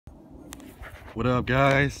What up,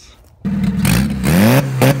 guys?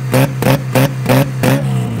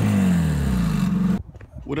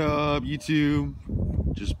 What up, YouTube?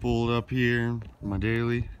 Just pulled up here my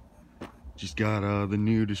daily. Just got the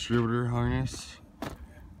new distributor harness.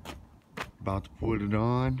 About to put it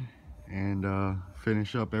on and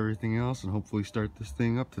finish up everything else and hopefully start this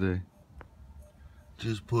thing up today.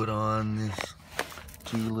 Just put on this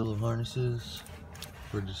 2 little harnesses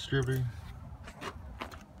for the distributor.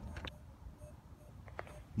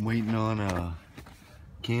 I'm waiting on a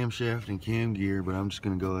camshaft and cam gear, but I'm just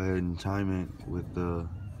gonna go ahead and time it with the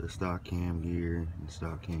stock cam gear and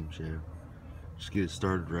stock camshaft. Just get it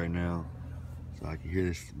started right now so I can hear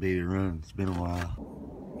this baby run. It's been a while.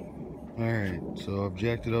 Alright, so I've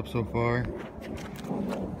jacked it up so far.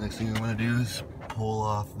 Next thing I'm gonna do is pull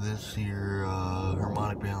off this here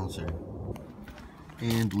harmonic balancer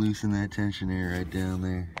and loosen that tensioner right down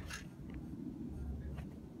there.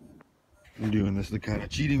 I'm doing this the kind of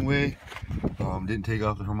cheating way. Didn't take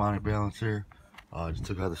off the harmonic balancer. Just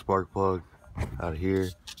took out the spark plug out of here.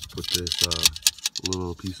 Put this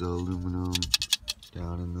little piece of aluminum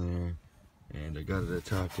down in there, and I got it at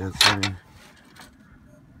top dead center.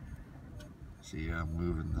 See, I'm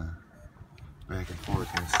moving the back and forth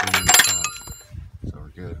and staying at the top, so we're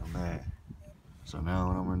good on that. So now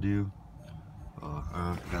what I'm gonna do,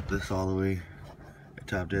 I got this all the way at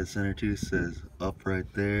top dead center too. It says up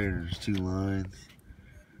right there, and there's 2 lines,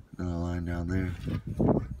 and then a line down there.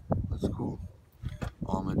 That's cool.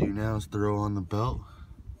 All I'm gonna do now is throw on the belt.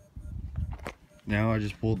 Now I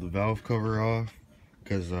just pulled the valve cover off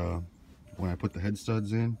because when I put the head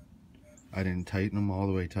studs in, I didn't tighten them all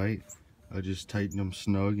the way tight. I just tightened them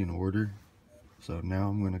snug in order. So now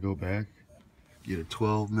I'm gonna go back, get a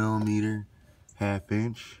 12mm 1/2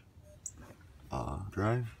 inch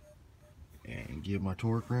drive, and get my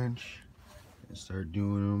torque wrench and start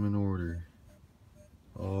doing them in order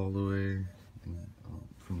all the way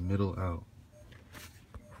from the middle out.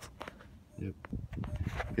 Yep.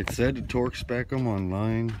 It said to torque spec them on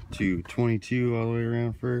line to 22 all the way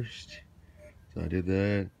around first, so I did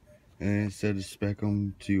that. And it said to spec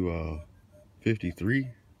them to 53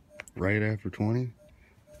 right after 20.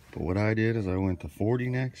 But what I did is I went to 40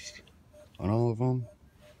 next on all of them,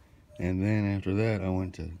 and then after that I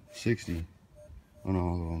went to 60 on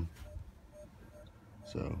all of them.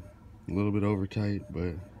 So a little bit over tight,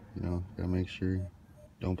 but you know, gotta make sure you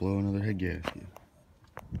don't blow another head gasket.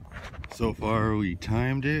 So far we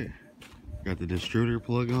timed it, got the distributor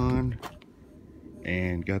plug on,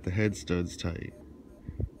 and got the head studs tight.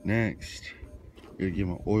 Next, I'm gonna get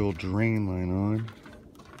my oil drain line on,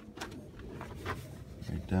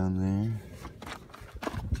 right down there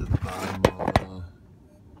to the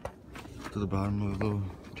bottom of the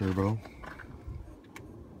turbo.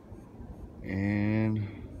 And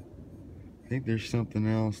I think there's something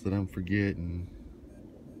else that I'm forgetting.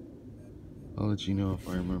 I'll let you know if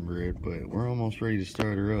I remember it, but we're almost ready to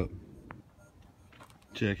start her up.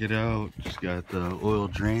 Check it out, just got the oil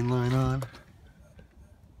drain line on.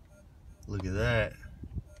 Look at that,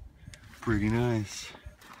 pretty nice.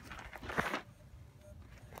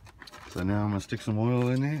 So now I'm gonna stick some oil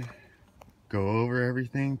in it, go over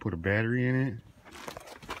everything, put a battery in it.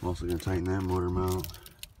 I'm also gonna tighten that motor mount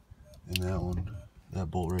and that one,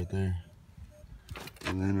 that bolt right there,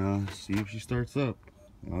 and then see if she starts up.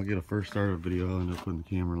 I'll get a first startup video. I'll end up putting the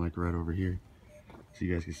camera like right over here so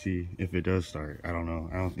you guys can see if it does start. I don't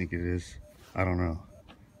know. I don't think it is. I don't know.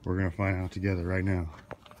 We're gonna find out together right now.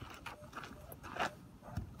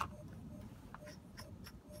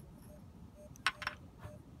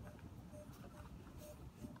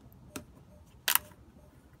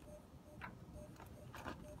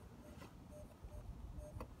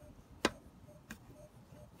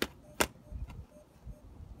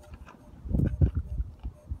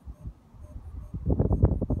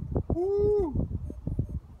 Woo!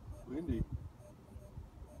 Windy.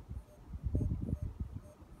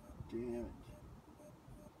 Damn it.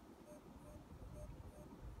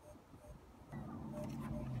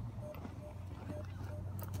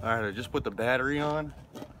 Alright, I just put the battery on.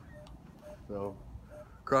 So,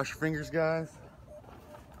 cross your fingers, guys.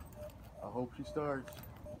 I hope she starts.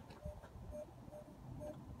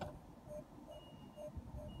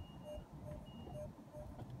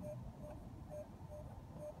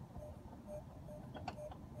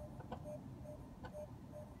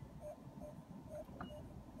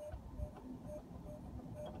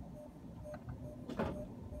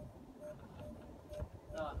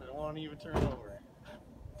 I don't want to even turn over.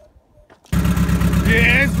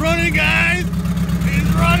 Yeah, it's running, guys!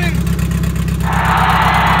 It's running!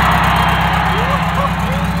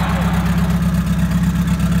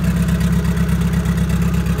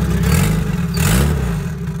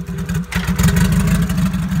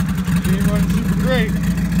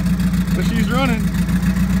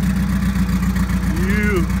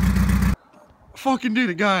 Fucking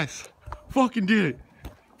did it, guys. Fucking did it.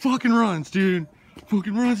 Fucking runs, dude.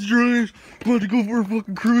 Fucking runs, drives. About to go for a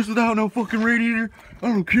fucking cruise without no fucking radiator. I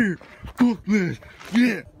don't care. Fuck this.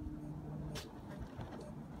 Yeah.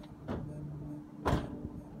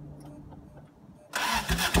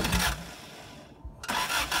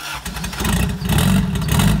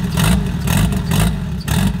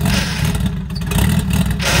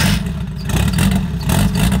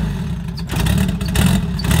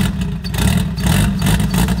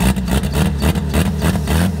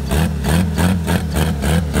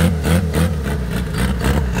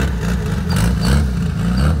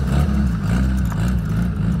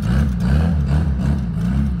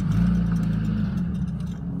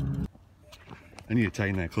 I need to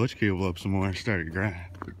tighten that clutch cable up some more. I started it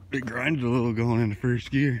grinded a little going into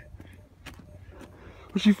first gear.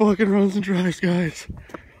 But she fucking runs and drives, guys.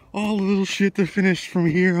 All the little shit to finish from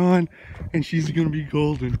here on, and she's gonna be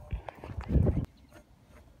golden.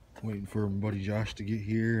 Waiting for my buddy Josh to get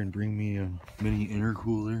here and bring me a mini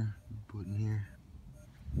intercooler. Put in here.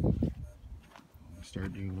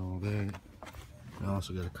 Start doing all that. I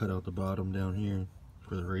also got to cut out the bottom down here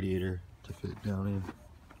for the radiator to fit down in.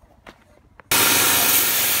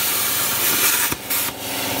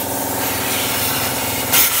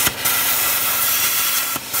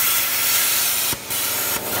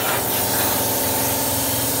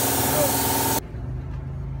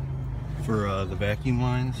 For the vacuum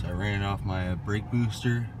lines, I ran it off my brake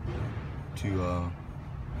booster to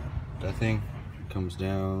that thing. It comes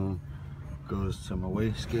down, goes to my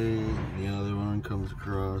wastegate, the other one comes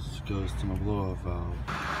across, goes to my blow-off valve.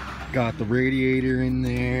 Got the radiator in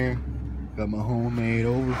there, got my homemade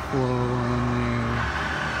overflow in there.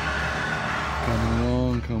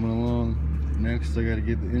 Coming along. Next I gotta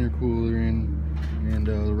get the intercooler in and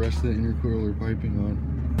the rest of the intercooler piping on.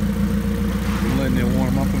 I'm letting it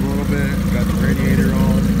warm up a little bit. Got the radiator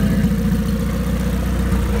all in there.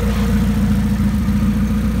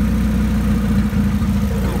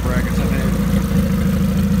 Little brackets on it.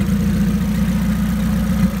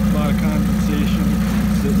 A lot of condensation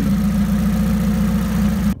sitting.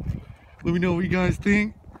 Let me know what you guys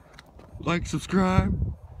think. Like, subscribe.